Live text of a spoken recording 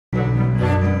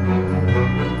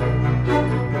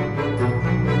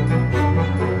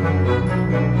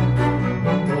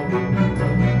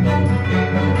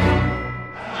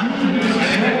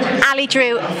Kelly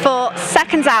Drew for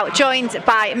Seconds Out, joined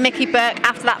by Micky Burke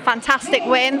after that fantastic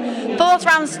win. Fourth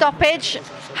round stoppage.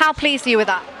 How pleased are you with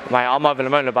that? Mate, I'm over the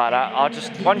moon about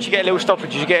that. Once you get a little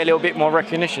stoppage, you get a little bit more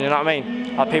recognition, you know what I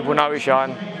mean? Like, people notice you,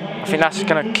 and I think that's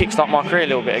going to kickstart my career a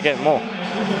little bit again more.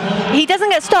 He doesn't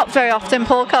get stopped very often,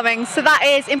 Paul Cummings, so that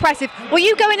is impressive. Were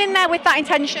you going in there with that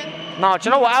intention? No, do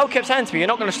you know what Al kept saying to me? You're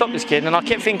not going to stop this kid, and I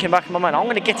kept thinking back in my mind, I'm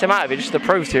going to get him out of it just to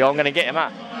prove to you I'm going to get him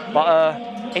out.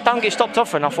 But he don't get stopped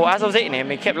often. I thought, as I was hitting him,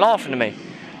 he kept laughing at me.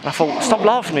 And I thought, stop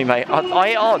laughing at me, mate. I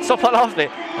hit hard, stop laughing.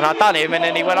 And I done him, and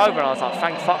then he went over, and I was like,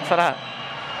 thank fuck for that.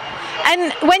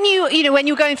 And when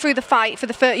you were going through the fight for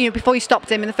the first, before you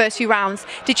stopped him in the first few rounds,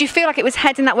 did you feel like it was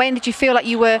heading that way, and did you feel like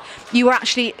you were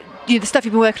actually, the stuff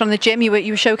you've been working on in the gym, you were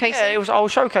showcasing? Yeah, I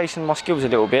was showcasing my skills a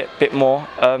little bit more,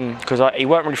 because he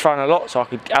weren't really throwing a lot, so I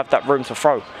could have that room to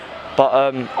throw. But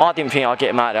I didn't think I'd get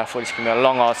him out there. I thought this could be a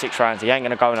long, hard 6 rounds. He ain't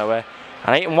going to go nowhere.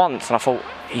 And I hit him once, and I thought,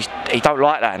 he don't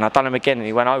like that, and I done him again, and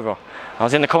he went over. I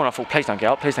was in the corner, I thought, please don't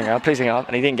get up, please don't get up, please don't get up,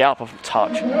 and he didn't get up. I thought,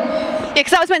 touch. Yeah, because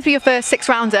that was meant to be your first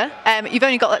 6-rounder. You've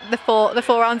only got the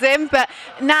four rounds in, but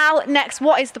now next,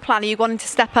 what is the plan? Are you wanting to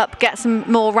step up, get some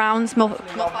more rounds, more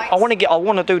fights? I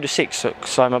want to do the 6,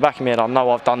 so in my back of my head, I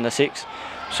know I've done the 6.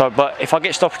 So, but if I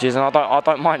get stoppages, and I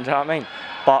don't mind, you know what I mean?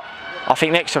 But I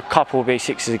think next couple will be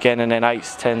 6s again, and then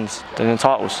 8s, 10s, and then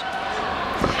titles.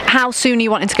 How soon are you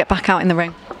wanting to get back out in the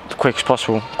ring? As quick as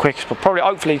possible, probably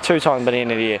hopefully 2 times by the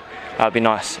end of the year. That would be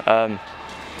nice.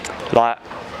 Like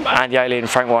Andy Ailey and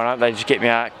Frank Warren, they just get me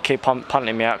out, keep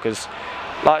punting me out, because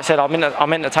like I said,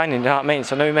 I'm entertaining, you know what I mean?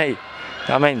 So new me, you know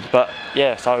what I mean? But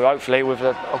yeah, so hopefully I've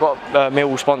got a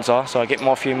Millwall sponsor, so I get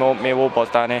a few more Millwall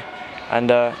bods down here, and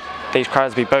these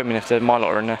crowds will be booming if my lot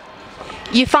are in there.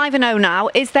 You're 5-0 now.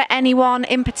 Is there anyone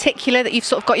in particular that you've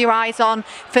sort of got your eyes on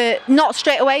for, not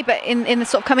straight away, but in the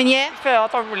sort of coming year? Fair, I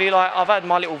don't really like. I've had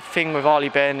my little thing with Ali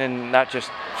Ben, and that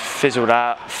just fizzled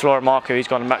out. Flora Marco, he's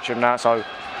gone to match with now, so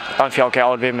I don't think I'll get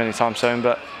hold of him anytime soon.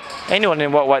 But anyone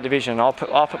in the welterweight division, I'll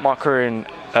put my career in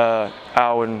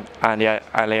Al and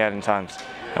Leanne times,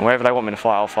 and wherever they want me to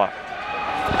fight, I'll fight.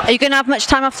 Are you going to have much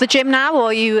time off the gym now, or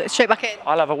are you straight back in?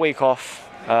 I'll have a week off.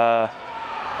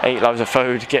 Eat loads of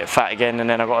food, get fat again, and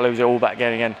then I've got to lose it all back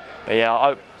again. But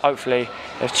yeah, hopefully,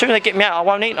 as soon as they get me out, I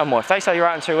won't eat no more. If they say you're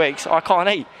out in 2 weeks, I can't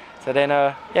eat. So then,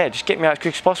 yeah, just get me out as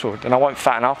quick as possible. Then I won't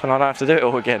fatten up, and I don't have to do it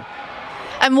all again.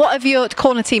 And what have your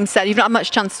corner team said? You've not had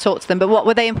much chance to talk to them, but what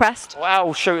were they impressed? Well,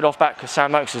 Al shooted off back because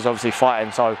Sam Noakes is obviously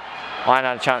fighting, so I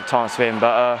ain't had a chance with him.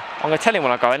 But I'm going to tell him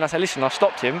when I go in. I say, listen, I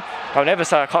stopped him. Don't ever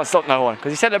say I can't stop no one,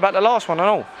 because he said it about the last one and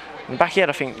all. In the back here,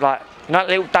 I think, like, that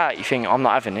little doubt, you think, I'm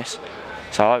not having this.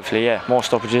 So hopefully, yeah, more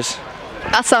stoppages.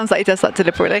 That sounds like he does that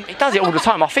deliberately. He does it all the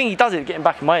time. I think he does it getting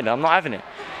back in my head. I'm not having it.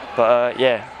 But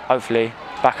yeah, hopefully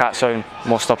back out soon,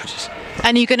 more stoppages.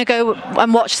 And are you going to go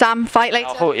and watch Sam fight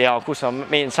later? Yeah, of course.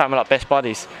 Me and Sam are like best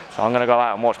buddies. So I'm going to go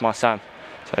out and watch my Sam.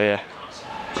 So yeah.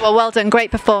 Well done.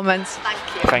 Great performance.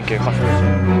 Thank you.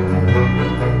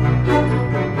 Thank you.